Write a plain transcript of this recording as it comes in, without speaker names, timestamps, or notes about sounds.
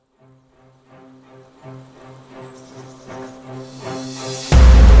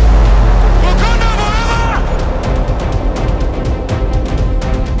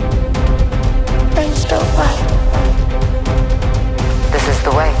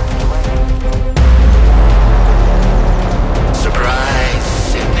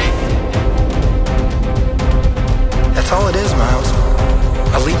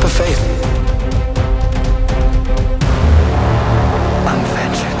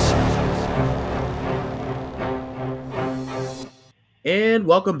And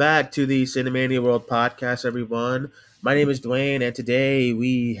welcome back to the Cinemania World Podcast, everyone. My name is Dwayne, and today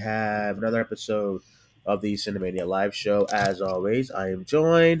we have another episode of the Cinemania Live Show. As always, I am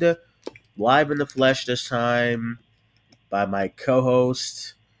joined live in the flesh this time by my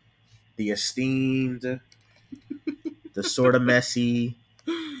co-host, the esteemed, the sort of messy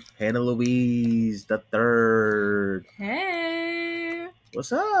Hannah Louise the Third. Hey.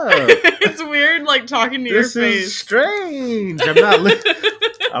 What's up? It's weird, like, talking to your This is face. strange. I'm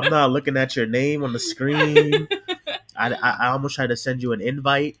not looking at your name on the screen. I almost tried to send you an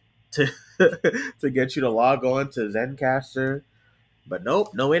invite to to get you to log on to Zencaster, but nope,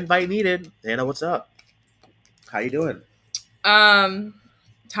 no invite needed. Hannah, what's up? How you doing?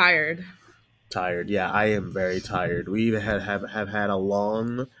 Tired. Tired. Yeah, I am very tired. We even have had a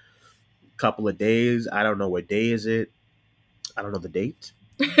long couple of days. I don't know what day is it. I don't know the date.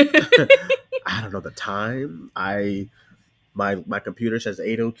 I don't know the time. My computer says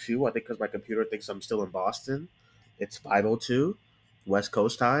 8:02. I think because my computer thinks I'm still in Boston. It's 5:02 West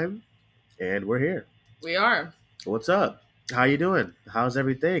Coast time, and we're here. We are. What's up? How you doing? How's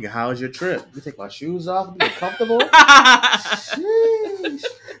everything? How's your trip? Let me take my shoes off. Let me get comfortable. Sheesh.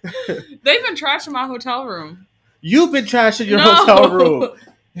 They've been trashing my hotel room. You've been trashing your hotel room.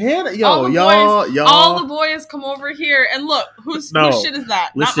 Hannah, all y'all. the boys come over here and look. Whose shit is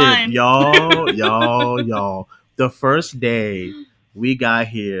that? Listen, Not mine. y'all. The first day we got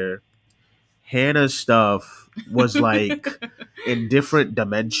here, Hannah's stuff was like in different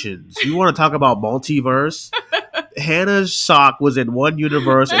dimensions. You want to talk about multiverse? Hannah's sock was in one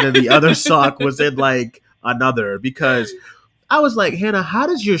universe and then the other sock was in like another, because I was like, Hannah, how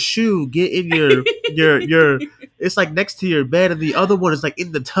does your shoe get in your it's like next to your bed and the other one is like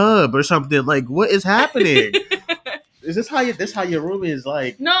in the tub or something? Like, what is happening? Is this how your room is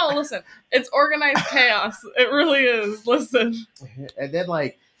like? No, listen. It's organized chaos. It really is. Listen. And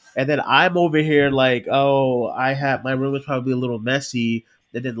then I'm over here like, oh, my room is probably a little messy.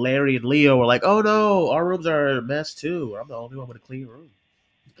 And then Larry and Leo were like, oh no, our rooms are a mess too. I'm the only one with a clean room.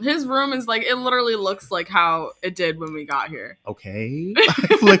 His room is like, it literally looks like how it did when we got here. Okay.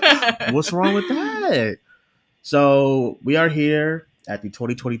 Like, what's wrong with that? So we are here at the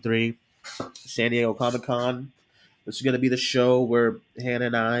 2023 San Diego Comic-Con. This is going to be the show where Hannah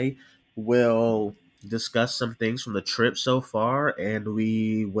and I will discuss some things from the trip so far, and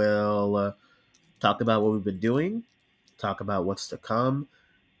we will talk about what we've been doing, talk about what's to come.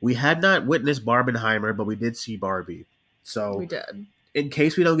 We had not witnessed Barbenheimer, but we did see Barbie. So we did. In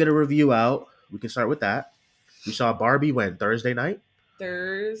case we don't get a review out, we can start with that. We saw Barbie when? Thursday night?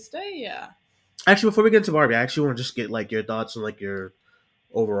 Thursday, yeah. Actually, before we get into Barbie, I actually want to just get like your thoughts on like your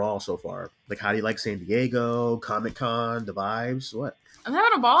overall so far. Like, how do you like San Diego, Comic-Con, the vibes? What? I'm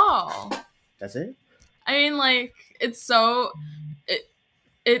having a ball. That's it? I mean, like, it's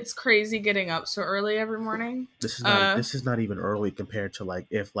crazy getting up so early every morning. This is not even early compared to like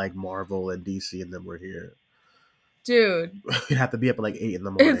if like Marvel and DC and them were here. Dude. You'd have to be up at like 8 in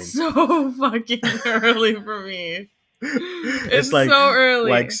the morning. It's so fucking early for me. It's like so early.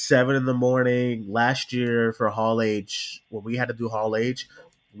 Like 7 in the morning. Last year for Hall H, when we had to do Hall H,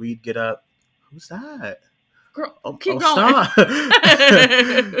 we'd get up. Who's that? Girl, keep going. Stop.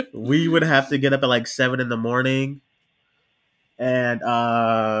 We would have to get up at like 7 in the morning. And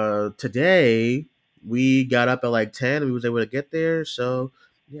today we got up at like 10. We was able to get there. So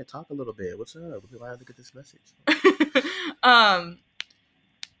yeah, talk a little bit. What's up? Why did I get this message?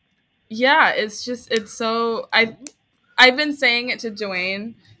 Yeah, it's so I've been saying it to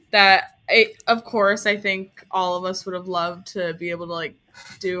Dwayne that of course I think all of us would have loved to be able to like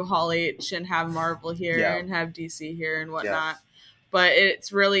do Hall H and have Marvel here and have DC here and whatnot. But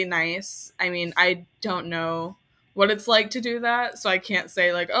it's really nice. I mean, I don't know what it's like to do that, so I can't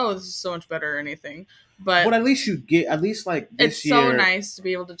say like, oh, this is so much better or anything. But at least like this it's year, so nice to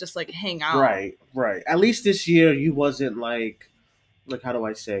be able to just like hang out. Right. At least this year you wasn't like how do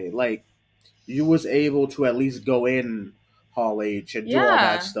I say, like you was able to at least go in Hall H and do all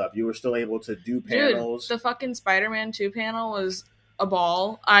that stuff. You were still able to do panels. Dude, the fucking Spider-Man 2 panel was a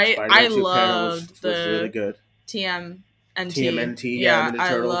ball. I loved was really good. TMNT. Yeah,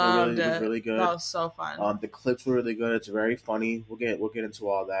 I loved it. Was really good. That was so fun. The clips were really good. It's very funny. We'll get into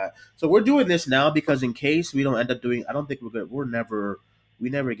all that. So we're doing this now because in case we don't end up doing, I don't think we're good. We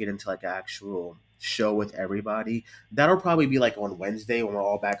never get into like an actual show with everybody. That'll probably be like on Wednesday when we're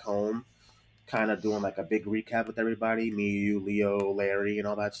all back home, kind of doing like a big recap with everybody. Me, you, Leo, Larry, and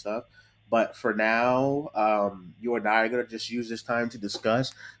all that stuff. But for now, you and I are going to just use this time to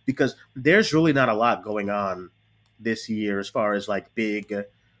discuss because there's really not a lot going on this year as far as like big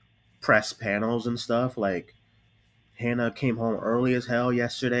press panels and stuff. Like Hannah came home early as hell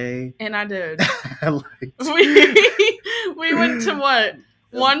yesterday. And I did. Like, We went to what?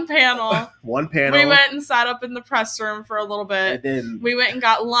 One panel. one panel. We went and sat up in the press room for a little bit. And then we went and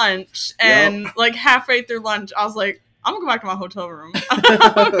got lunch. And like halfway through lunch, I was like, I'm gonna go back to my hotel room.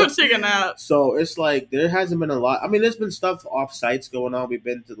 I'm gonna take a nap. So it's like there hasn't been a lot. I mean, there's been stuff off sites going on. We've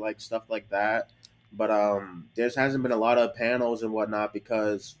been to like stuff like that, but there hasn't been a lot of panels and whatnot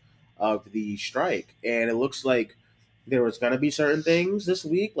because of the strike. And it looks like there was gonna be certain things this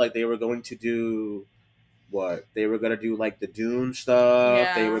week, like they were going to do what they were gonna do, like the Dune stuff.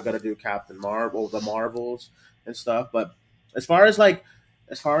 Yeah. They were gonna do Captain Marvel, the Marvels and stuff. But as far as like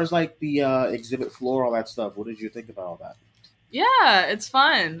the exhibit floor, all that stuff, what did you think about all that? Yeah, it's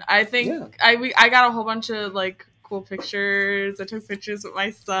fun. I think Yeah. I got a whole bunch of like cool pictures. I took pictures with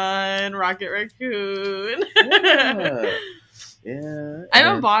my son, Rocket Raccoon. Yeah. Yeah. I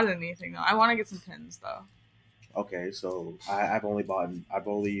haven't bought anything though. I want to get some pins though. Okay, so I've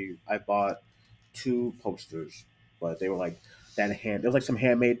bought 2 posters, but they were like there was like some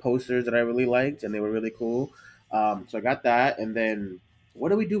handmade posters that I really liked, and they were really cool. So I got that, and then what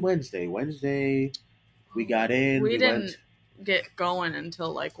did we do Wednesday? Wednesday, we got in. We didn't get going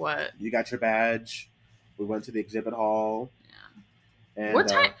until like what? You got your badge. We went to the exhibit hall. Yeah. And,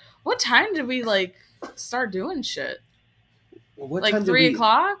 what time did we like start doing shit? What like time 3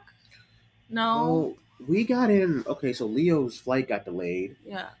 o'clock? No. Well, we got in. Okay, so Leo's flight got delayed.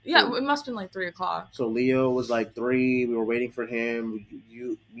 Yeah, So, it must have been like 3 o'clock. So Leo was like 3. We were waiting for him.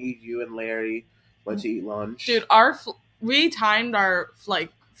 You, and Larry went to eat lunch. Dude, we timed our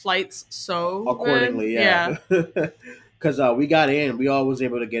flights so accordingly. Good. Yeah. Because we got in. We all was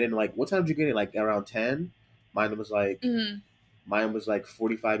able to get in. Like, what time did you get in? Like around 10. Mine was like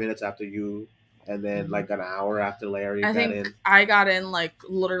 45 minutes after you. And then like an hour after Larry got in. I got in like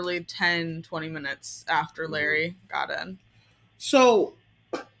literally 10, 20 minutes after Larry got in. So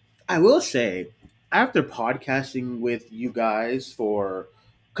I will say, after podcasting with you guys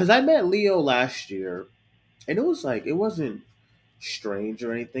because I met Leo last year, and it wasn't strange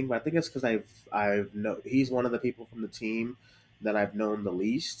or anything, but I think it's because he's one of the people from the team that I've known the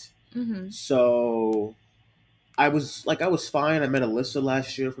least. Mm-hmm. So I was fine. I met Alyssa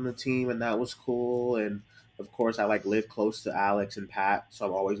last year from the team, and that was cool. And of course, I like live close to Alex and Pat, so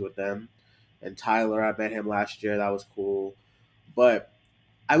I'm always with them. And Tyler, I met him last year. That was cool. But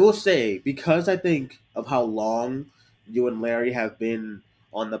I will say, because I think of how long you and Larry have been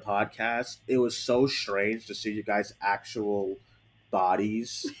on the podcast, it was so strange to see you guys' actual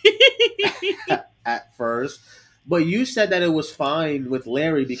bodies at first. But you said that it was fine with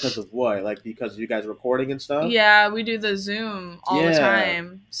Larry because of what? Like because you guys recording and stuff? Yeah, we do the Zoom all the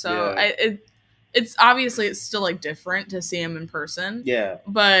time. So it's obviously it's still like different to see him in person. Yeah.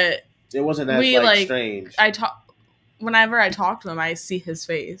 But it wasn't as strange. Whenever I talk to him, I see his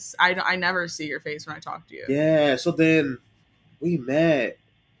face. I never see your face when I talk to you. Yeah, so then we met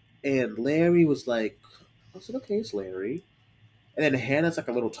and Larry was like, I said, okay, it's Larry. And then Hannah's like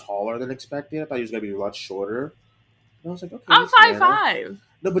a little taller than expected. I thought he was going to be much shorter. And I was like, okay. I'm 5'5".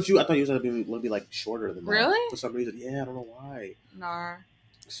 No, but I thought he was going to be like shorter than that. Really? For some reason. Yeah, I don't know why. Nah.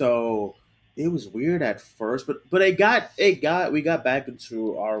 So it was weird at first, but we got back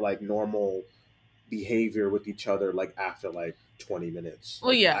into our like normal behavior with each other like after like 20 minutes.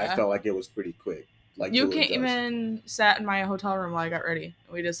 Well, yeah. I felt like it was pretty quick. Like you came and sat in my hotel room while I got ready.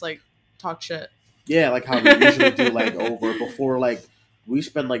 We just like talked shit. Yeah, like how we usually do, like before, like we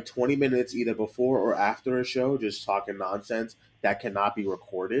spend like 20 minutes either before or after a show just talking nonsense that cannot be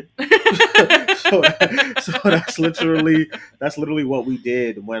recorded. so that's literally what we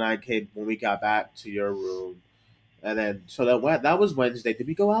did when we got back to your room. And then, so that was Wednesday. Did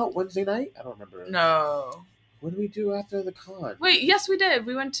we go out Wednesday night? I don't remember. No. What did we do after the con? Wait, yes, we did.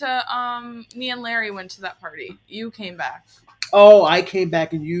 We went to, me and Larry went to that party. You came back. Oh, I came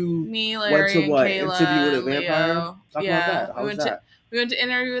back and you Larry, went to what? Kayla, Interview with a vampire? Leo. Talk about that. How was that? We went to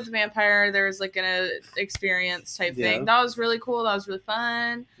interview with a vampire. There was like an experience type thing. That was really cool. That was really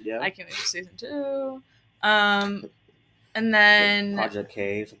fun. Yeah. I can't wait for season 2. And then Project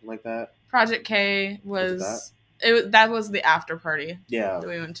K, something like that. Project K that was the after party. Yeah. That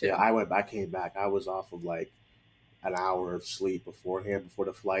we went to. Yeah, I came back. I was off of like an hour of sleep before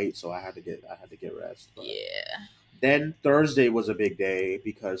the flight, so I had to get rest. But. Yeah. Then Thursday was a big day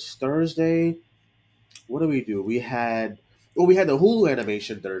because Thursday, what did we do? We had the Hulu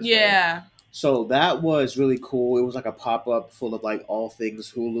animation Thursday. Yeah. So that was really cool. It was like a pop-up full of like all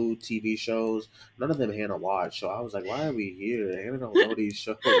things Hulu TV shows. None of them Hannah watched. So I was like, why are we here? Hannah don't know these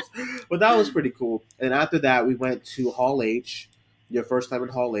shows. But that was pretty cool. And after that, we went to Hall H. Your first time in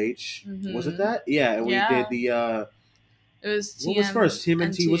Hall H. Mm-hmm. Was it that? Yeah. And we did It was What was first?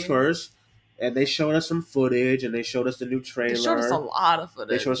 TMNT was TMNT. first, and they showed us some footage, and they showed us the new They showed us a trailer. lot of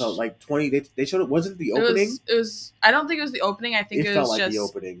They showed us footage. like 20. They showed it wasn't the It opening. was. It was. I don't think it was the opening. I think It it felt was like the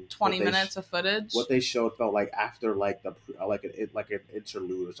just opening. 20 minutes of footage. What they showed felt like after like the like an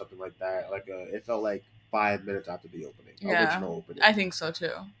interlude or something like that. It felt like 5 minutes after the opening, Yeah, original opening. I think so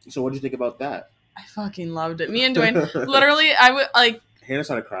too. So what did you think about that? I fucking loved it. Me and Dwayne, literally, I would like. Hannah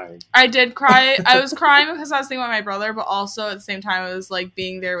started crying. I did cry. I was crying because I was thinking about my brother, but also at the same time, it was like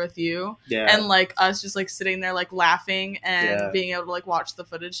being there with you, and like us just like sitting there like laughing and being able to like watch the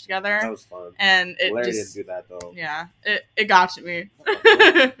footage together. That was fun. And it Larry just didn't do that though. Yeah, it got to me.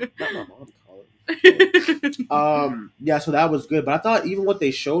 Not my mom calling. Yeah, so that was good, but I thought even what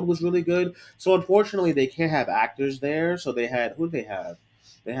they showed was really good. So unfortunately, they can't have actors there. So they had who did they have?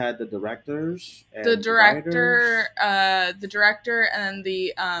 They had the directors, and the director, writers. The director, and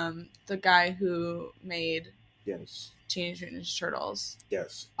the guy who made Teenage Mutant Ninja Turtles.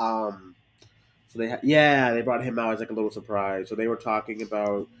 Yes. So they brought him out as like a little surprise. So they were talking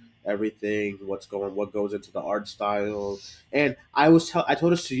about everything, what goes into the art style, and I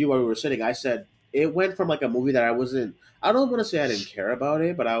told this to you while we were sitting. I said it went from like a movie that I don't want to say I didn't care about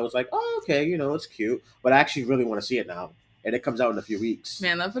it, but I was like, oh okay, it's cute, but I actually really want to see it now. And it comes out in a few weeks.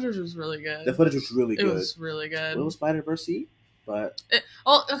 Man, that footage was really good. The footage was really good. It was really good. A little Spider-Verse-y, but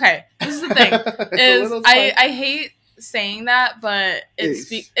okay. This is the thing. I hate saying that, but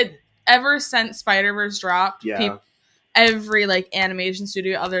it ever since Spider-Verse dropped, every like animation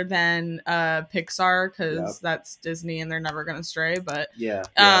studio other than Pixar, because that's Disney and they're never gonna stray, but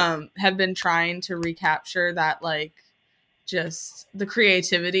have been trying to recapture that like just the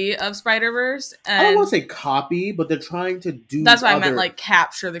creativity of Spider-Verse. And I don't want to say copy, but they're trying to do. That's why I meant like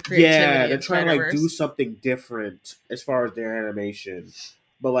capture the creativity. Yeah, they're trying to like do something different as far as their animation.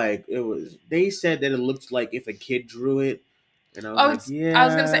 But like they said that it looked like if a kid drew it. And I was I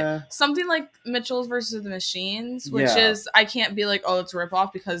was gonna say something like Mitchell's versus the Machines, which is I can't be like, oh, it's a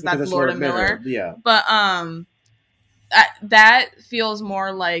ripoff because that's Lord and Miller. Yeah, but that feels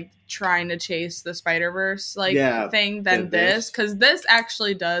more like trying to chase the Spider-Verse thing than this, because this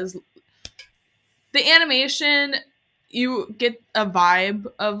actually does the animation. You get a vibe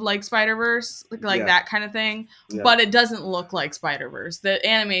of like Spider-Verse, like that kind of thing, but it doesn't look like Spider-Verse. The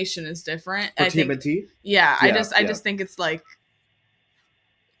animation is different. For TMNT? I just think it's like,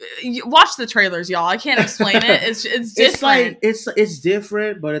 watch the trailers, y'all. I can't explain it. It's different. It's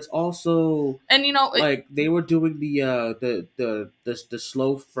different, but it's also, and like they were doing the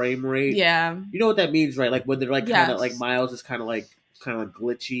slow frame rate. Yeah, you know what that means, right? Like when they're like kind of like Miles is kind of like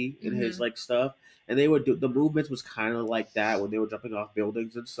glitchy in his like stuff, and they would do the movements was kind of like that when they were jumping off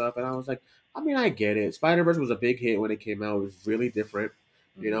buildings and stuff. And I was like, I mean, I get it. Spider-Verse was a big hit when it came out. It was really different.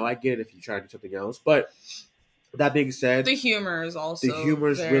 I get it if you try to do something else, but. That being said, the humor is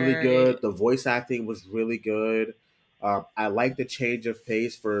really good. The voice acting was really good. I like the change of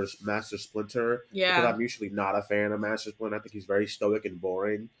pace for Master Splinter because I'm usually not a fan of Master Splinter. I think he's very stoic and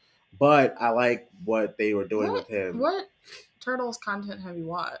boring, but I like what they were doing with him. What Turtles content have you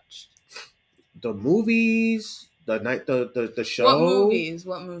watched? The movies, the show.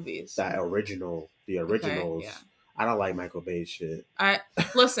 What movies? The originals. Okay, yeah. I don't like Michael Bay's shit.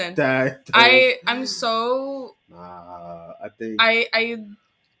 Listen. I'm so. I think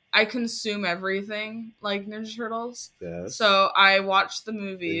I consume everything like Ninja Turtles. Yes. So I watched the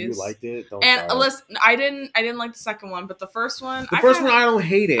movies. And you liked it. Listen, I didn't like the second one, but the first one. I don't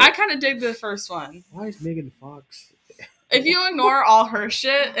hate it. I kind of dig the first one. Why is Megan Fox? If you ignore all her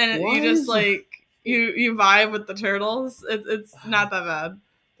shit and you just like you vibe with the Turtles, it's not that bad.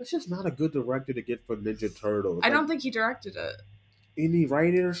 That's just not a good director to get for Ninja Turtles. I don't think he directed it. Didn't he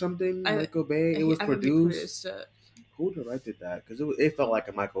write it or something? Michael Bay? It was produced. Think he produced it. Who directed that? Because it felt like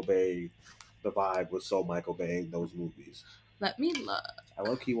a Michael Bay. The vibe was so Michael Bay in those movies. Let me look. I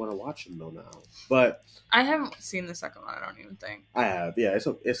low-key want to watch them though now. But I haven't seen the second one, I don't even think. I have. Yeah,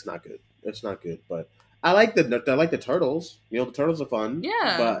 it's not good. It's not good, but I like the Turtles. The Turtles are fun.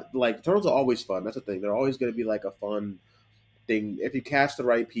 Yeah. But like Turtles are always fun. That's the thing. They're always going to be like a fun thing. If you cast the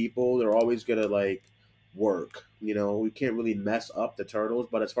right people, they're always going to like work. We can't really mess up the Turtles,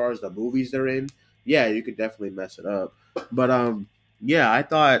 but as far as the movies they're in, yeah, you could definitely mess it up. But yeah, I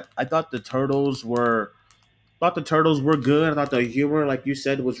thought the Turtles were good. I thought the humor, like you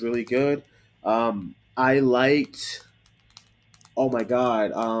said, was really good. I liked, oh my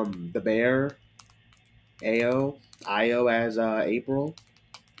god, the bear, Io as April.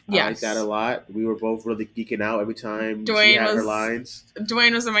 Yes. I like that a lot. We were both really geeking out every time she had her lines.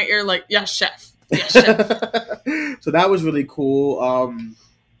 Dwayne was in my ear like, yes, chef. Yes, chef. So that was really cool.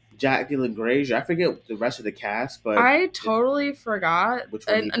 Jack Dylan Grazer. I forget the rest of the cast, but I totally forgot, which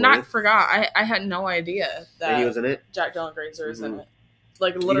one he and played. not forgot. I had no idea And he that was in it. Jack Dylan Grazer is in Mm-hmm. it.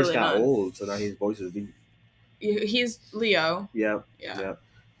 Like He just literally got none. old, so now his voice is deep. He's Leo. Yeah, Yeah. yeah,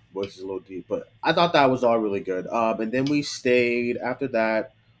 voice is a little deep. But I thought that was all really good. And then we stayed after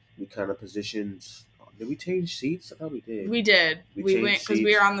that. We kind of positioned. Did we change seats? I thought we did. We did. We We changed went because we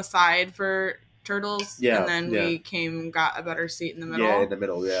seats. were on the side for Turtles, and Yeah, then yeah, we got a better seat in the yeah, in middle. the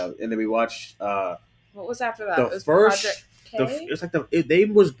middle. Yeah, and then we watched What was after that? the It was Project first. K. It's like they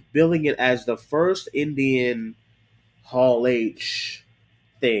was billing it as the first Indian Hall H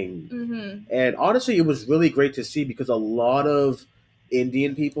thing. Mm-hmm. And honestly, it was really great to see because a lot of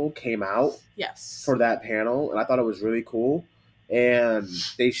Indian people came out Yes. for that panel, and I thought it was really cool. And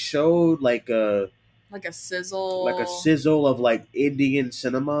they showed Like a sizzle. like a sizzle of like Indian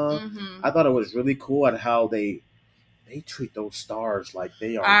cinema. Mm-hmm. I thought it was really cool at how they treat those stars like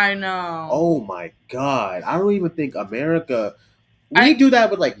they are. I know. Oh my god! I don't even think America. We do that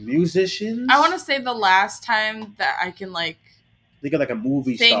with like musicians. I want to say the last time that I can like think of like a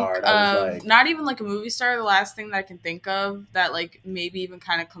movie think star that was like not even like a movie star. The last thing that I can think of that like maybe even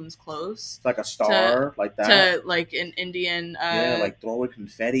kind of comes close. It's like a star like that To like an Indian. Yeah, like throwing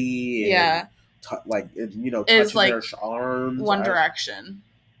confetti. And yeah. Touching like their arms. One Direction.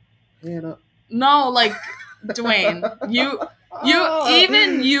 Hannah. No, like Dwayne. You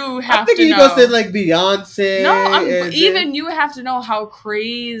even you have I think to he know. goes to like Beyonce. No, even you have to know how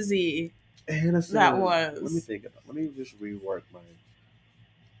crazy Hannah that was. Let me think about. Let me just rework mine.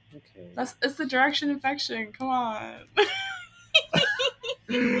 Okay. It's the Direction infection. Come on.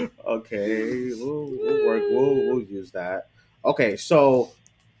 Okay, we'll work. We'll use that. Okay, so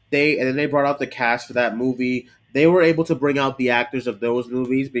they brought out the cast for that movie. They were able to bring out the actors of those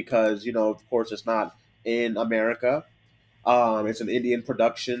movies because of course, it's not in America. It's an Indian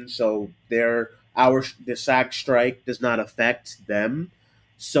production, so the SAG strike does not affect them.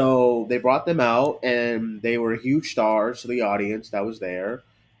 So they brought them out, and they were huge stars to the audience that was there.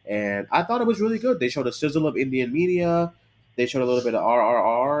 And I thought it was really good. They showed a sizzle of Indian media. They showed a little bit of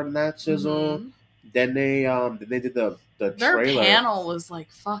RRR in that sizzle. Mm-hmm. Then they did the Their trailer. panel was like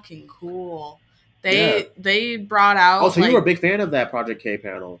fucking cool. They brought out. Oh, so you were a big fan of that Project K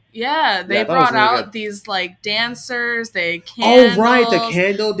panel? Yeah, they brought really out these like dancers. Oh right, the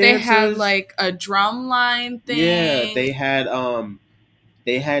candle dancers. They had like a drum line thing. Yeah, they had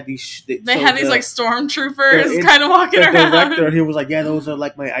these. They had these like stormtroopers kind of walking around. The director, he was like, "Yeah, those are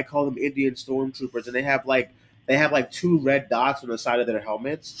like I call them Indian stormtroopers," and they have like two red dots on the side of their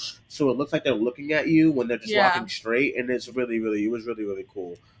helmets, so it looks like they're looking at you when they're just walking straight, and it was really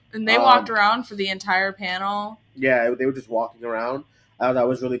cool. And they walked around for the entire panel. Yeah, they were just walking around. I thought that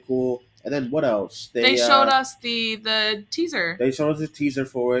was really cool. And then what else? They showed us the teaser. They showed us the teaser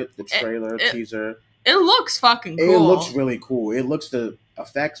for it, the trailer teaser. It looks fucking cool. It looks really cool. The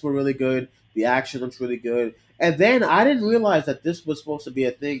effects were really good. The action looks really good. And then I didn't realize that this was supposed to be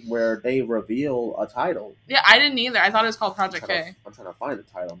a thing where they reveal a title. Yeah, I didn't either. I thought it was called Project K. I'm trying to find the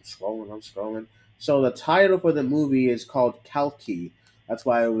title. I'm scrolling. So the title for the movie is called Kalki. That's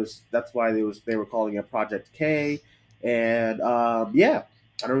why they were calling it Project K. And yeah,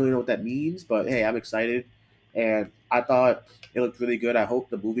 I don't really know what that means, but hey, I'm excited. And I thought it looked really good. I hope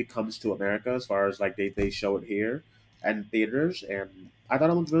the movie comes to America as far as like they show it here and theaters. And I thought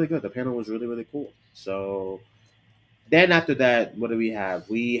it looked really good. The panel was really, really cool. So then after that, what do we have?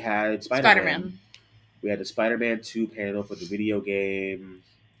 We had Spider-Man. We had the Spider-Man 2 panel for the video game.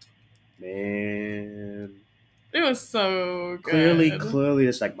 Man, it was so good. Clearly,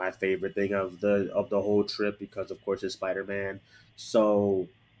 it's like my favorite thing of the whole trip because, of course, it's Spider-Man. So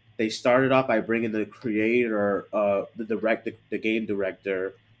they started off by bringing the creator, the game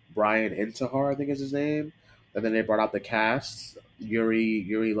director, Brian Intihar, I think is his name, and then they brought out the cast: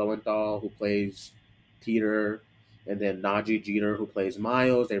 Yuri Lowenthal, who plays Peter, and then Najee Jeter, who plays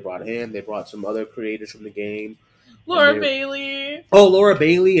Miles. They brought him. They brought some other creators from the game. Laura Bailey. Oh, Laura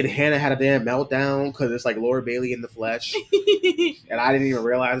Bailey, and Hannah had a damn meltdown because it's like Laura Bailey in the flesh. And I didn't even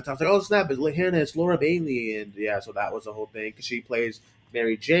realize it. I was like, oh snap, it's Hannah, it's Laura Bailey. And yeah, so that was the whole thing because she plays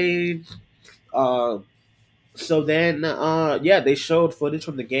Mary Jane. So then, they showed footage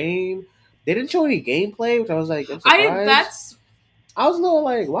from the game. They didn't show any gameplay, which I was like, I'm surprised. I was a little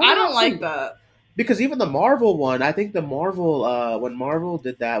like, why? I don't like that. Because even the Marvel one, I think the Marvel, when Marvel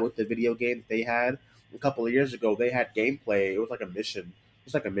did that with the video game that they had a couple of years ago, they had gameplay. It was like a mission.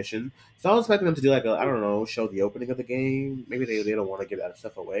 So I was expecting them to do like show the opening of the game. Maybe they don't want to give that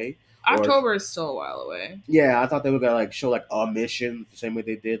stuff away. October is still a while away. Yeah, I thought they were gonna like show like a mission the same way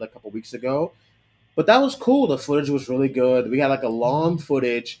they did like a couple weeks ago. But that was cool. The footage was really good. We had like a long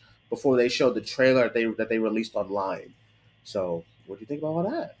footage before they showed the trailer that they released online. So, what do you think about all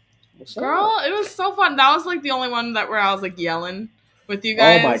that? What's up? Girl, it was so fun. That was like the only one that where I was like yelling with you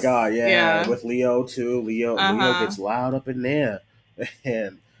Oh my guys. god, yeah, Yeah. with Leo too. Leo Uh-huh. gets loud up in there,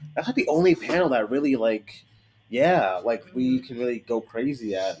 and that's like the only panel that really like, yeah, like we Mhm. can really go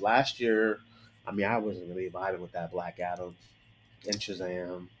crazy at. Last year, I mean, I wasn't really vibing with that Black Adam and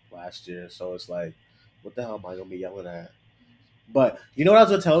Shazam last year, so it's like, what the hell am I gonna be yelling at? But you know what I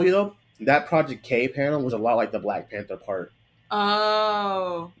was gonna tell you though? That Project K panel was a lot like the Black Panther part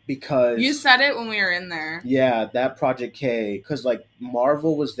Oh. You because said it when we were in there. yeah, that Project K, because like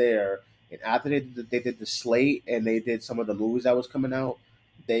Marvel was there, and after they did the slate and they did some of the movies that was coming out,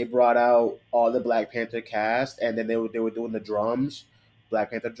 they brought out all the Black Panther cast, and then they were doing the drums,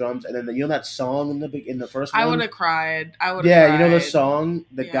 Black Panther drums, and then you know that song in the first I would one. have cried. I would have Yeah, you know the cried. song.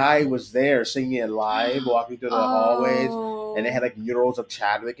 The Yeah. guy was there singing it live, walking through the hallways, and they Oh. had like murals of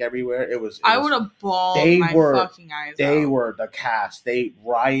Chadwick everywhere. It I was would have bawled they my were fucking eyes they out. were the cast. They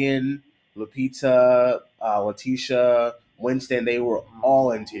Ryan, Lupita, Letitia, Winston. They were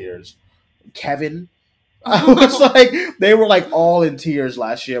all in tears. Kevin, I was like, they were like all in tears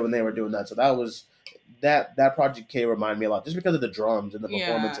last year when they were doing that. So that Project K reminded me a lot just because of the drums and the Yeah.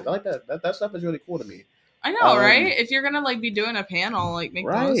 performances. I like that. That stuff is really cool to me. I know, right? Um, If you're gonna like be doing a panel, like make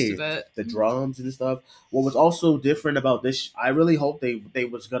the most of right. it. The drums and stuff. What was also different about this, I really hope they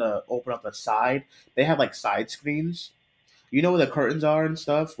was gonna open up the side. They have like side screens. You know where the curtains are and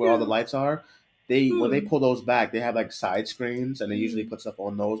stuff, where all the Yeah. lights are. They when they Hmm. pull those back, they have like side screens, and they usually Hmm. put stuff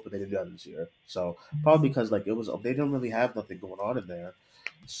on those, but they didn't do that this year. So probably because like it was they didn't really have nothing going on in there.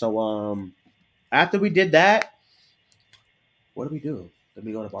 So after we did that, what did we do? Did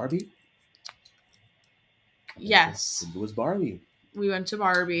we go to Barbie? I think Yes. it was Barbie. We went to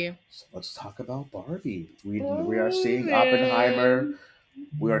Barbie. So let's talk about Barbie. We are Oh seeing Oppenheimer. man.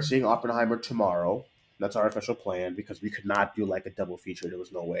 We are seeing Oppenheimer tomorrow. That's our official plan because we could not do like a double feature. There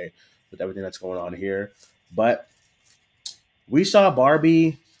was no way with everything that's going on here. But we saw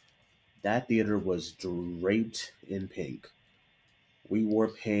Barbie. That theater was draped in pink. We wore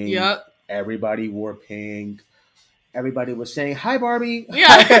pink. Yep. Everybody wore pink. Everybody was saying hi, Barbie.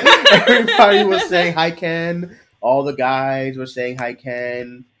 Yeah. Everybody was saying hi, Ken. All the guys were saying hi,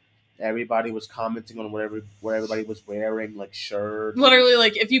 Ken. Everybody was commenting on what everybody was wearing, like shirts. Literally,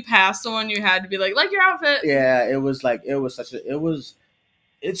 like if you passed someone, you had to be like your outfit. Yeah, it was like it was such a it was.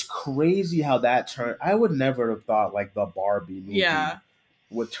 It's crazy how that turned. I would never have thought like the Barbie movie Yeah.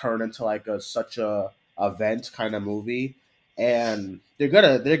 would turn into like such a event kind of movie, and they're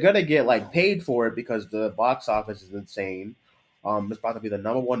gonna get like paid for it because the box office is insane. It's about to be the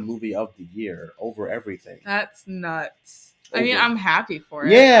number one movie of the year over everything. That's nuts. I mean, Over I'm happy for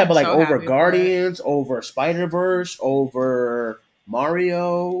it. yeah, I'm but like so over happy for it. Guardians, over Spider Verse, over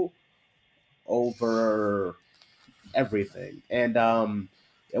Mario, over everything, and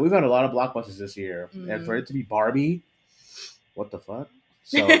we've had a lot of blockbusters this year, and for Mm. it to be Barbie, what the fuck?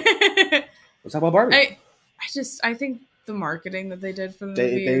 So let's talk about Barbie. I think the marketing that they did for the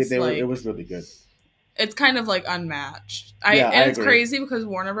They movie they, is they were it like was really good. it's kind of like unmatched. Yeah, I And it's agree. crazy because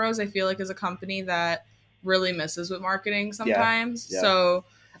Warner Bros. I feel like is a company that really misses with marketing sometimes. Yeah. So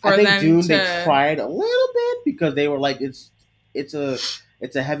I for think them Dune to they tried a little bit because they were like it's a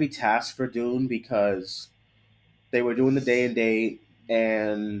it's a heavy task for Dune because they were doing the day and date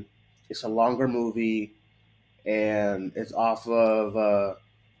and it's a longer movie and it's off of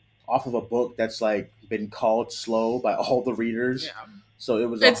a book that's like been called slow by all the readers. yeah, So it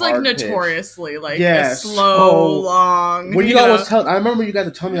was a it's like hard pitch. notoriously like Yeah, a slow, so long. when you all was telling, I remember you guys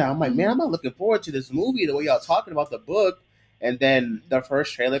were telling me that I'm like, man, I'm not looking forward to this movie the way y'all talking about the book. And then the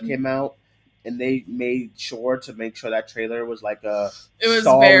first trailer came out, and they made sure to make sure that trailer was like a it was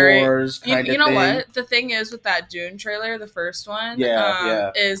Star very Wars kind you of know thing. what the thing is with that Dune trailer, the first one,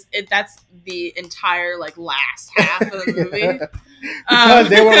 Yeah. is it that's the entire like last half of the movie. Because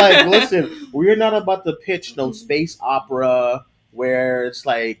they were like, listen, we're not about to pitch no space opera where it's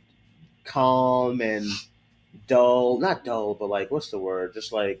like calm and dull, not dull, but like what's the word?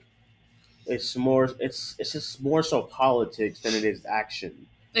 Just like it's just more so politics than it is action.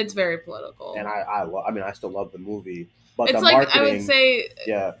 It's very political. And I mean I still love the movie, but It's the like marketing, I would say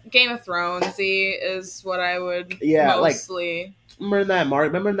yeah, Game of Thronesy is what I would yeah, mostly.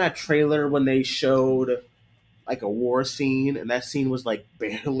 Remember in that trailer when they showed like a war scene, and that scene was like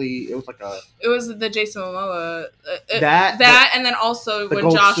barely. It was like a It was the Jason Momoa that and then also the when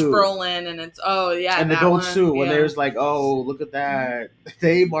gold Josh suit. Brolin and it's and the that gold one, suit when yeah. there's like, oh, look at that.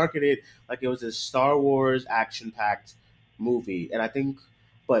 They marketed like it was a Star Wars action packed movie, and I think,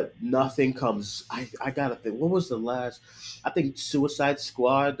 but nothing comes. I gotta think. What was the last? I think Suicide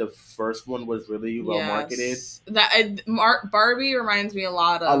Squad. The first one was really well marketed. Yes, that Barbie reminds me a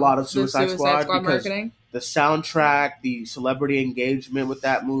lot A of lot of the Suicide Suicide Squad Squad because marketing. the soundtrack, the celebrity engagement with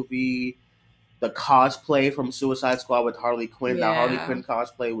that movie, the cosplay from Suicide Squad with Harley Quinn. That Harley Yeah. Quinn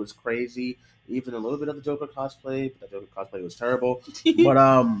cosplay was crazy. Even a little bit of the Joker cosplay, but the Joker cosplay was terrible.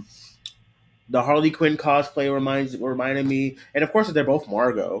 But the Harley Quinn cosplay reminded me, and of course they're both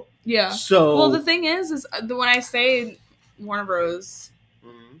Margot. Yeah. Well, the So thing is when I say Warner Bros.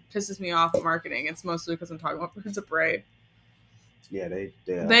 Mhm. Pisses me off at marketing, it's mostly because I'm talking about Birds of Prey. Yeah,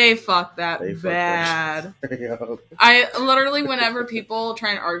 They fucked that they fucked bad. that. I literally, whenever people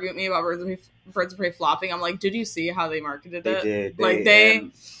try and argue with me about Birds of Prey flopping, I'm like, did you see how they marketed They it? did. Like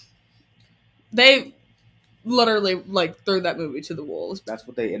they literally like threw that movie to the wolves. That's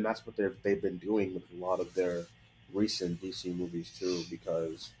what they've been doing with a lot of their recent DC movies too.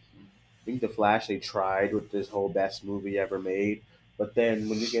 Because I think the Flash they tried with this whole best movie ever made, but then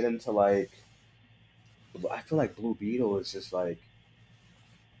when you get into like, I feel like Blue Beetle is just like,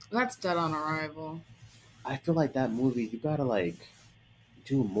 That's dead on arrival. I feel like that movie you gotta like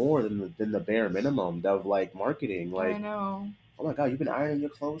do more than the bare minimum of like marketing. I Like, know. oh my god, you've been ironing your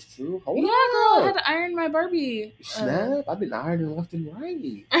clothes too? Hold Yeah, girl, I up. had to iron my Barbie. Snap! I've been ironing left and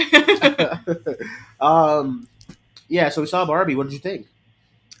right. Yeah. So we saw Barbie. What did you think?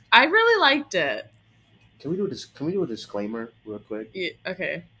 I really liked it. Can we do this? Can we do a disclaimer real quick? Yeah,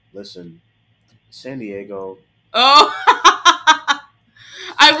 okay. Listen, San Diego. Oh,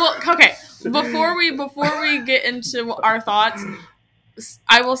 I will. Okay, before we get into our thoughts,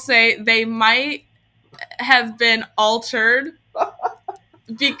 I will say they might have been altered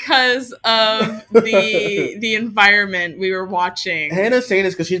because of the environment we were watching. Hannah's saying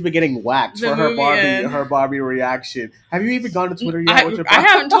this because she's been getting whacked The for her movie Barbie reaction. Have you even gone to Twitter yet with your I Barbie?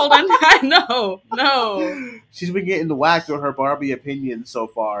 haven't told anyone. No. She's been getting whacked with her Barbie opinions so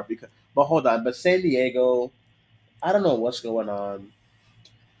far. But hold on, but San Diego, I don't know what's going on,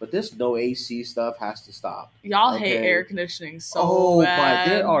 but this no AC stuff has to stop. Y'all Okay? hate air conditioning so bad. But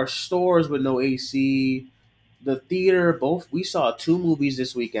there are stores with no AC. The theater, we saw 2 movies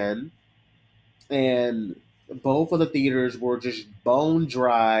this weekend, and both of the theaters were just bone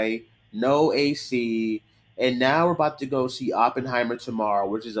dry, no AC. And now we're about to go see Oppenheimer tomorrow,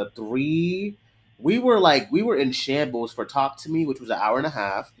 which is a 3. We were in shambles for Talk to Me, which was an hour and a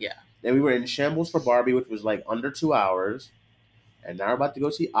half. Yeah. Then we were in shambles for Barbie, which was like under 2 hours. And now we're about to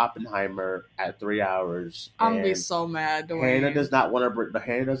go see Oppenheimer at 3 hours. I'm gonna be so mad. Hannah doesn't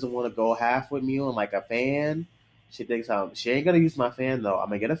want to go half with me on like a fan. She thinks she ain't gonna use my fan though. I'm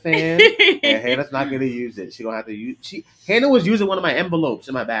gonna get a fan, and Hannah's not gonna use it. She gonna have to use. Hannah was using one of my envelopes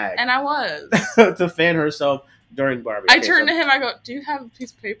in my bag, and I was to fan herself during Barbie. I turned to him. I go, "Do you have a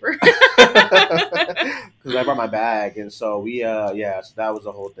piece of paper?" Because I brought my bag, and so we so that was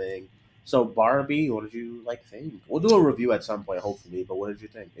the whole thing. So Barbie, what did you think? We'll do a review at some point, hopefully. But what did you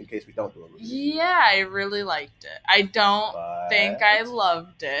think? In case we don't do a review. Yeah, I really liked it. I don't think I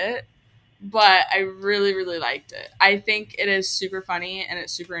loved it, but I really, really liked it. I think it is super funny and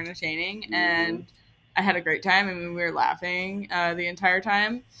it's super entertaining, and I had a great time. I mean, we were laughing the entire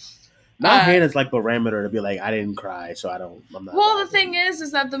time. Not Hannah's barometer to be like, I didn't cry, so I'm not. Well, the thing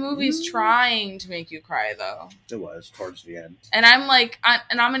is that the movie's trying to make you cry, though. It was towards the end, and I'm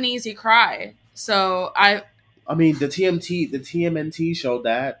I'm an easy cry, so I mean, the TMNT showed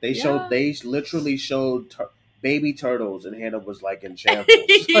that they literally showed baby turtles, and Hannah was in shambles.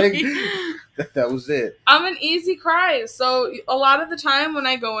 That was it. I'm an easy cry, so a lot of the time when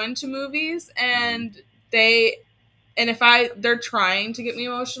I go into movies and if they're trying to get me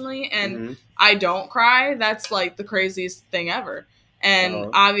emotionally and I don't cry, that's the craziest thing ever.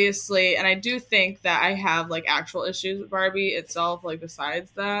 And obviously, and I do think that I have actual issues with Barbie itself.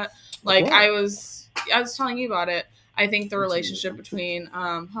 Besides that, I was telling you about it. I think the relationship between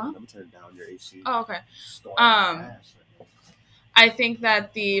Let me turn down your AC. Oh, okay. I think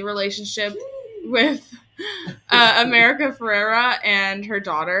that the relationship with America Ferrera and her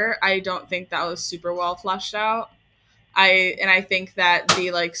daughter, I don't think that was super well fleshed out. I think that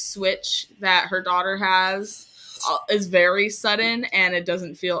the switch that her daughter has is very sudden and it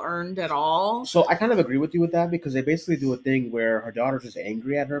doesn't feel earned at all. So I kind of agree with you with that because they basically do a thing where her daughter's just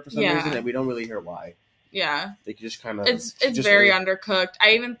angry at her for some reason and we don't really hear why. Yeah. They just kind of it's very undercooked.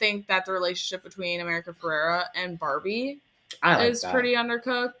 I even think that the relationship between America Ferrera and Barbie is pretty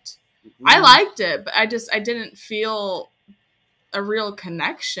undercooked. Mm-hmm. I liked it, but I didn't feel a real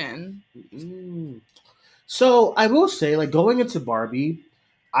connection. Mm-hmm. So I will say, going into Barbie,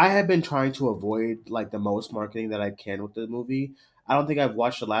 I have been trying to avoid the most marketing that I can with the movie. I don't think I've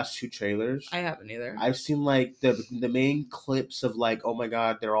watched the last two I trailers. haven't either. I've seen like the main clips of like, oh my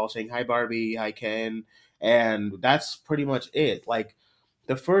god, they're all saying hi Barbie, hi Ken, and that's pretty much it. Like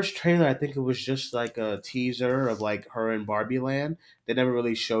the first trailer, I think it was just like a teaser of like her in Barbie Land. They never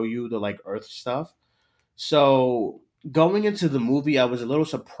really show you the like Earth stuff. So going into the movie, I was a little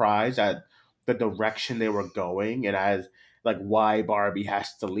surprised at the direction they were going, and as like why Barbie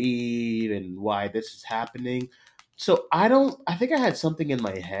has to leave and why this is happening. So I don't. I think I had something in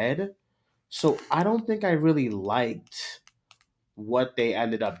my head. So I don't think I really liked what they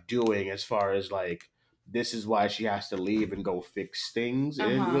ended up doing as far as like this is why she has to leave and go fix things. It Uh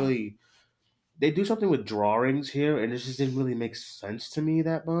didn't huh. really. They do something with drawings here, and it just didn't really make sense to me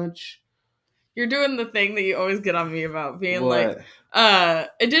that much. You're doing the thing that you always get on me about being like, What?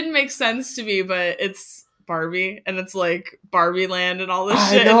 it didn't make sense to me, but it's Barbie and it's like Barbie Land and all this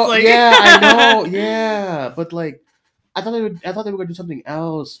I shit. It's know, like yeah, I know, yeah, but like, I thought they were gonna do something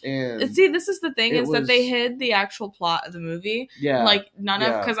else, and see, this is the thing it is that they was, hid the actual plot of the movie. yeah, Like none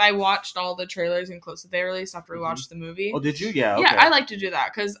of yeah. because I watched all the trailers and clips that they released after we Hmm. watched the Oh, movie. did you? Yeah, Yeah, I okay, like to do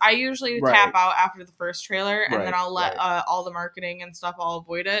that because I usually tap right, out after the first trailer and then right, I'll let right. all the marketing and stuff, I'll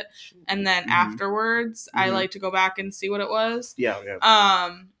avoid it. And then Hmm. afterwards, I Hmm. like to go back and see what it was. Yeah, yeah.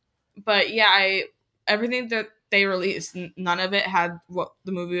 But yeah, I everything that they released, none of it had what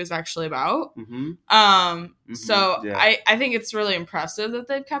the movie was actually about. Hmm. Hmm. So Yeah. I think it's really impressive that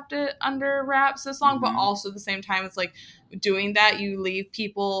they've kept it under wraps this long, but Hmm. also at the same time, it's like doing that, you leave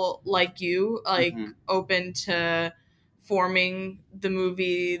people like you, like, Hmm. open to forming the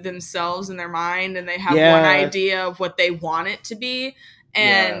movie themselves in their mind, and they have one Yeah, idea of what they want it to be.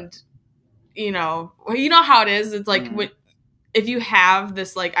 yeah. And, you know how it is. It's like, Hmm. if you have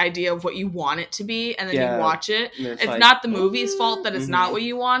this like idea of what you want it to be and then you Yeah. watch it, And it's it's like, not the movie's fault that it's not hmm, what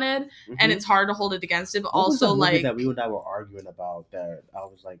you wanted, and hmm. it's hard to hold it against it, but What was the also movie that we like and I were arguing about that I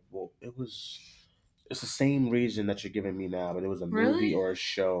was like, well, it was. It's the same reason that you're giving me now, but it was a movie really. or a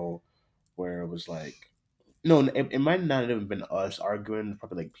show where it was like, no, it might not have even been us arguing,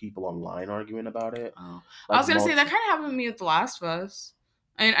 probably like people online arguing about it, Oh, I like was gonna say that multi. kind of happened to me with The Last of Us.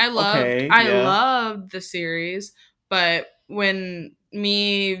 I mean, I loved Okay, I yeah. loved the series, but when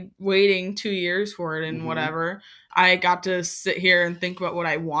me waiting 2 years for it and Hmm. whatever, I got to sit here and think about what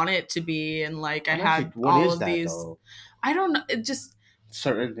I want it to be, and like I I'm actually, had what all is of that these. though? I don't know. It just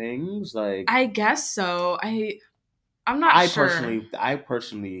Certain things, like I guess so. I'm not sure. I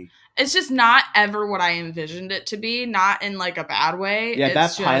personally, It's just not ever what I envisioned it to be, not in like a bad way. yeah,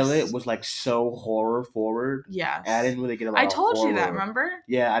 It's that pilot just was like so horror forward, and I yes. didn't really get a I lot of told you that, horror. remember?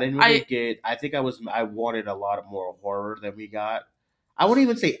 Yeah, I didn't really I get. I think I wanted a lot more horror than we got. I wouldn't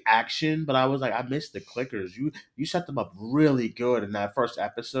even say action, but I was like, I missed the clickers. You set them up really good in that first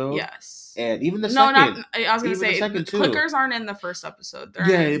episode, yes. and No, not I was going to even the say the second too. clickers aren't in the first episode. They're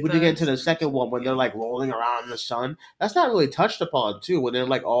Yeah, in when you get the into the second one, when they're like rolling around in the sun, that's not really touched upon too. When they're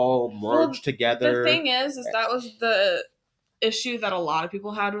like all well, merged the together. thing is that was the issue that a lot of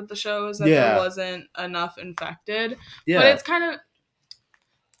people had with the show, is that there Yeah, wasn't enough infected. But yeah,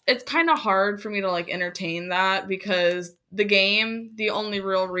 it's kind of hard for me to like entertain that, because the game, the only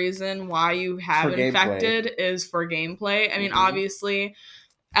real reason why you have for gameplay. infected is for gameplay. I mean, Hmm. obviously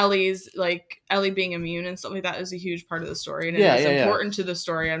Ellie being immune and stuff like that is a huge part of the story, and it Yeah, is yeah, yeah, important to the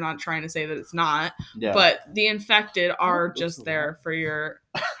story. I'm not trying to say that it's not, yeah. but the infected How do are we go to just the last? there for your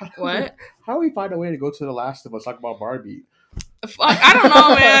what? How do we find a way to go to the Last of Us? Talk about Barbie. Fuck, I don't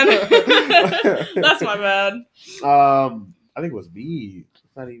know, man. That's my bad. I think it was me. It's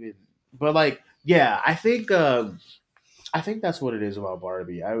not even. But like, yeah, I think that's what it is about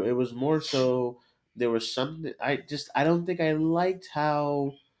Barbie. It was more so there was something. I don't think I liked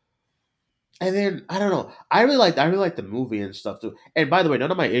how. And then I don't know. I really liked the movie and stuff too. And by the way, none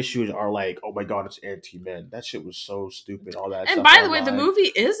of my issues are like, oh my god, it's anti men. That shit was so stupid. All that And stuff by the way, the online.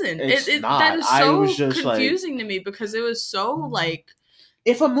 movie isn't. It's That not. is I was so just like, confusing to me, because it was so like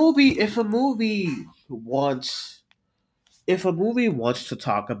if a movie wants if a movie wants to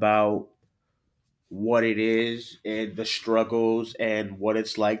talk about what it is and the struggles and what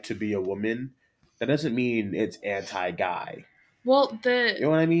it's like to be a woman, that doesn't mean it's anti guy. well, the You know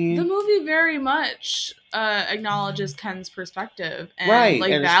what I the mean? movie very much acknowledges Ken's perspective and Right.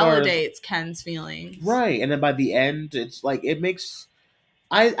 like And as far as validates Ken's feelings. right, and then by the end, it's like it makes.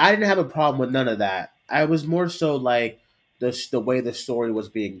 I didn't have a problem with none of that. I was more so like the way the story was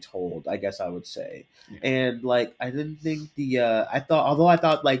being told. I guess I would say, Yeah. and like I didn't think I thought although I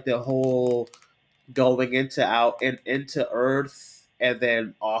thought like the whole going into into Earth and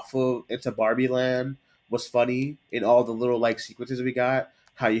then off of into Barbie Land was funny in all the little like sequences we got.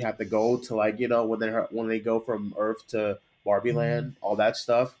 How you have to go to like when they go from Earth to Barbie Land, all that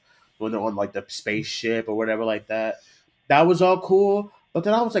stuff when they're on like the spaceship or whatever like that. That was all cool. But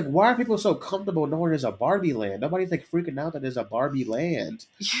then I was like, why are people so comfortable knowing there's a Barbie Land? Nobody's like freaking out that there's a Barbie Land.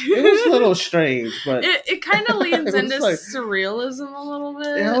 It was a little strange, but it kind of leans it into was like, surrealism a little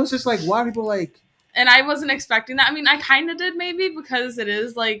bit. and I was just like, why are people like? And I wasn't expecting that. I mean, I kind of did maybe because it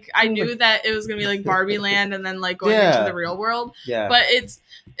is like I knew that it was gonna be like Barbie Land and then like going into the real world. Yeah. But it's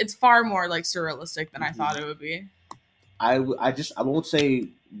far more like surrealistic than I thought it would be. I won't say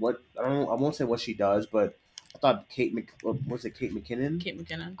what I won't say what she does, but I thought Kate McKinnon? Kate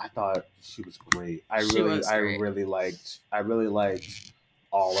McKinnon. I thought she was great. I great. really liked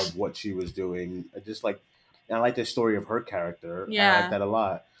all of what she was doing. I like the story of her character. Yeah. I like that a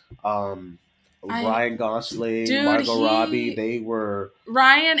lot. Ryan Gosling, Margot Robbie,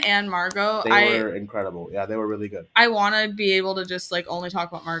 Ryan and Margot. They were incredible. Yeah, they were really good. I want to be able to just like only talk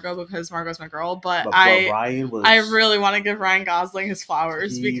about Margot because Margot's my girl, but Ryan was. I really want to give Ryan Gosling his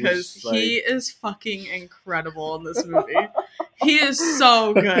flowers because he is fucking incredible in this movie. He is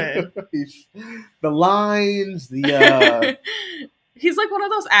so good. The lines, he's like one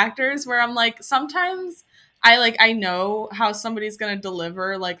of those actors where I'm like sometimes I know how somebody's gonna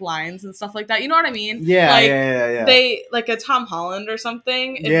deliver like lines and stuff like that. You know what I mean? Yeah, like, yeah. They like a Tom Holland or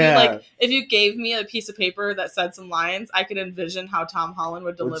something. If you gave me a piece of paper that said some lines, I could envision how Tom Holland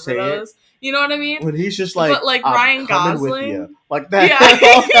would deliver those. You know what I mean? When he's just like, but like Ryan Gosling, like that. Yeah.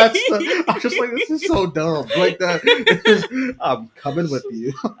 I'm just like, this is so dumb. Like that. I'm coming with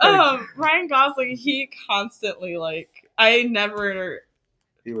you. Ryan Gosling, he constantly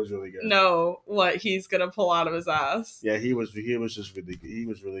He was really good. Know what he's gonna pull out of his ass. Yeah, he was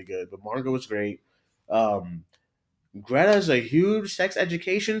really good. But Margot was great. Greta's a huge sex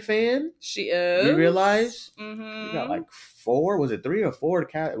education fan. She is. You realize? Mm-hmm. We got like 4. Was it 3 or 4?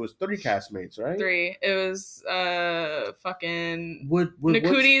 It was 3 castmates, right? 3. It was fucking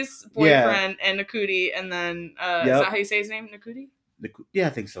Nakuti's boyfriend and Nakuti, and then is that how you say his name? Nakuti? Yeah, I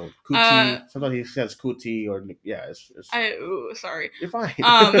think so. Kuti. Sometimes he says Kuti or sorry. You're fine.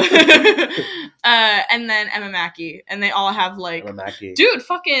 And then Emma Mackey, and they all have like dude,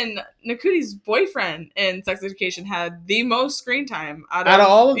 fucking Nakuti's boyfriend in Sex Education had the most screen time out of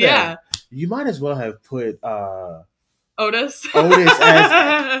all of them. Yeah, you might as well have put Otis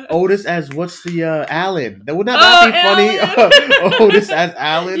as what's the Alan? That would not be funny. Otis as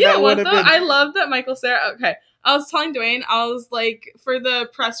Alan. Yeah, that would have been. I love that Michael Cera. Okay. I was telling Dwayne, I was like, for the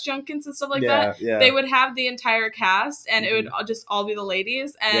press junkets and stuff like that, they would have the entire cast, and it would just all be the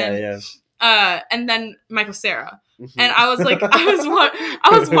ladies, and and then Michael Cera. Mm-hmm. And I was like, I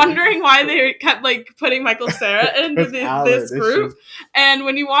was wondering why they kept like putting Michael Cera into this group. And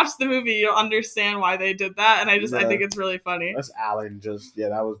when you watch the movie, you'll understand why they did that. And I think it's really funny. That's Alan.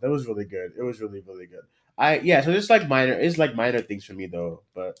 That was really good. It was really, really good. So it's like minor things for me though,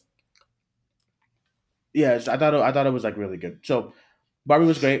 but. Yeah, I thought it was like really good. So Barbie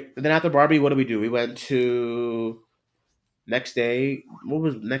was great. And then after Barbie, what did we do? We went to next day. What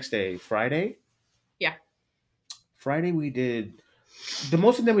was next day? Friday? Yeah. Friday we did the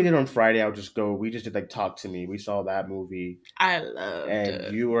most thing that we did on Friday. We just did like Talk to Me. We saw that movie. I loved it.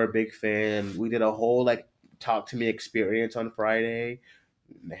 And you were a big fan. We did a whole like Talk to Me experience on Friday.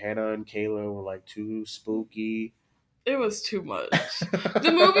 Hannah and Kayla were like too spooky. It was too much.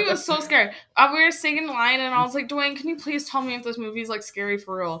 The movie was so scary. We were singing the line, and I was like, Dwayne, can you please tell me if this movie is like scary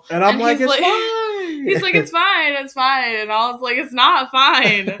for real? And I'm like, it's fine. He's like, it's fine. And I was like, it's not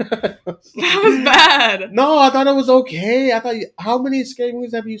fine. That was bad. No, I thought it was okay. I thought, how many scary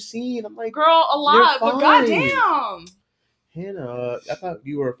movies have you seen? I'm like, girl, a lot, but goddamn. Hannah, I thought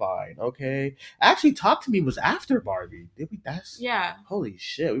you were fine, okay? Actually, Talk to Me was after Barbie. Did we? Holy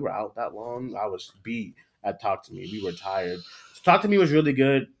shit, we were out that long. I was beat at Talk to Me. We were tired. So Talk to Me was really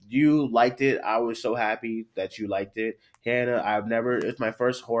good. You liked it. I was so happy that you liked it. Hannah, it's my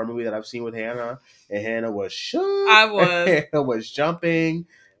first horror movie that I've seen with Hannah, and Hannah was shook. I was. Hannah was jumping.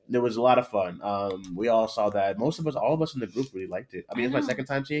 It was a lot of fun. We all saw that. All of us in the group really liked it. I mean, it's my second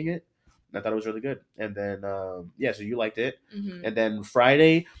time seeing it. I thought it was really good. And then, so you liked it. Mm-hmm. And then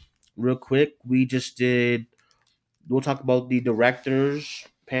Friday, real quick, we'll talk about the directors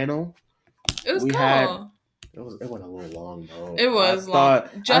panel. It was cool. It went a little long though. It was long.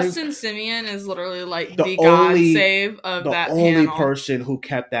 Justin Simeon is literally like the God save of that panel. The only person who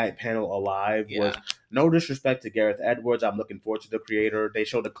kept that panel alive was, no disrespect to Gareth Edwards. I'm looking forward to the creator. They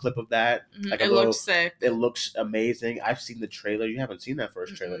showed a clip of that. Mm-hmm. It looks sick. It looks amazing. I've seen the trailer. You haven't seen that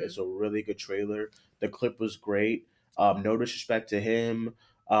first trailer. Mm-hmm. It's a really good trailer. The clip was great. No disrespect to him.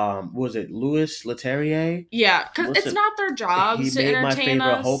 Was it Louis Leterrier? Yeah, because it's Listen, not their he jobs to made my entertain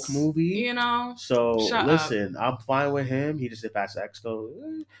favorite Hulk us. movie. You know, So shut up. listen, I'm fine with him. He just did Fast X though,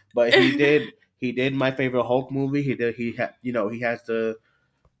 but he did my favorite Hulk movie. He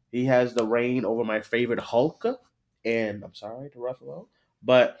has the reign over my favorite Hulk, and I'm sorry to Ruffalo,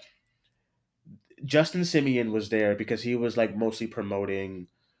 but Justin Simeon was there because he was like mostly promoting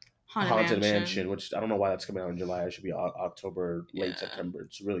Haunted Haunted Mansion, Mansion. which I don't know why that's coming out in July. It should be October, late Yeah. September.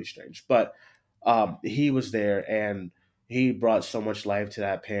 It's really strange. But he was there and he brought so much life to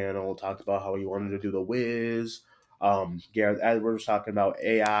that panel. Talked about how he wanted to do the Wiz. Gareth Edwards was talking about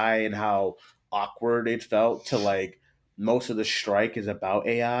AI and how awkward it felt to like most of the strike is about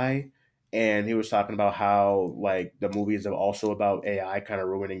AI. And he was talking about how like the movies are also about AI kind of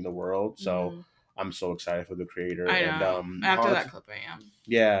ruining the world. So Mm, I'm so excited for the creator I and know. After that clip, I am.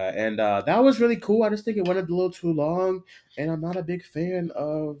 yeah, and that was really cool. I just think it went a little too long, and I'm not a big fan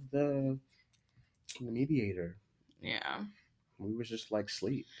of the mediator. Yeah. We was just like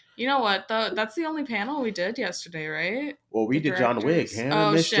sleep. You know what though? That's the only panel we did yesterday, right? Well, we The did John Wick. directors. Hannah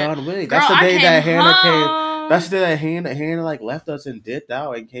Oh missed shit, John Wick. girl! That's the I day came that Hannah came. That's home. the day that Hannah like left us and dipped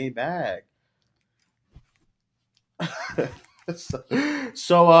out and came back.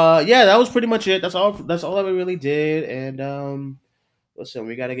 so yeah, that was pretty much it. That's all that we really did. And listen,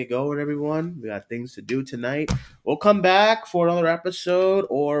 we gotta get going, everyone. We got things to do tonight. We'll come back for another episode,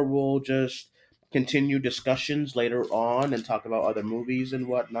 or we'll just continue discussions later on and talk about other movies and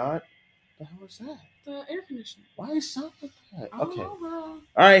whatnot. The hell is that? The air conditioner. Why is sound like that? I don't Okay. know, bro. All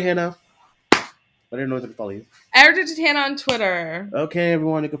right, Hannah. Let her know they can follow you. Edited to Tana on Twitter. Okay,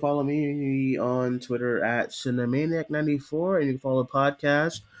 everyone, you can follow me on Twitter at Cinemaniac94, and you can follow the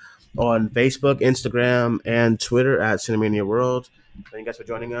podcast on Facebook, Instagram, and Twitter at Cinemania World. Thank you guys for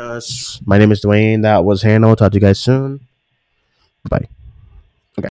joining us. My name is Dwayne. That was Hannah. I'll talk to you guys soon. Bye.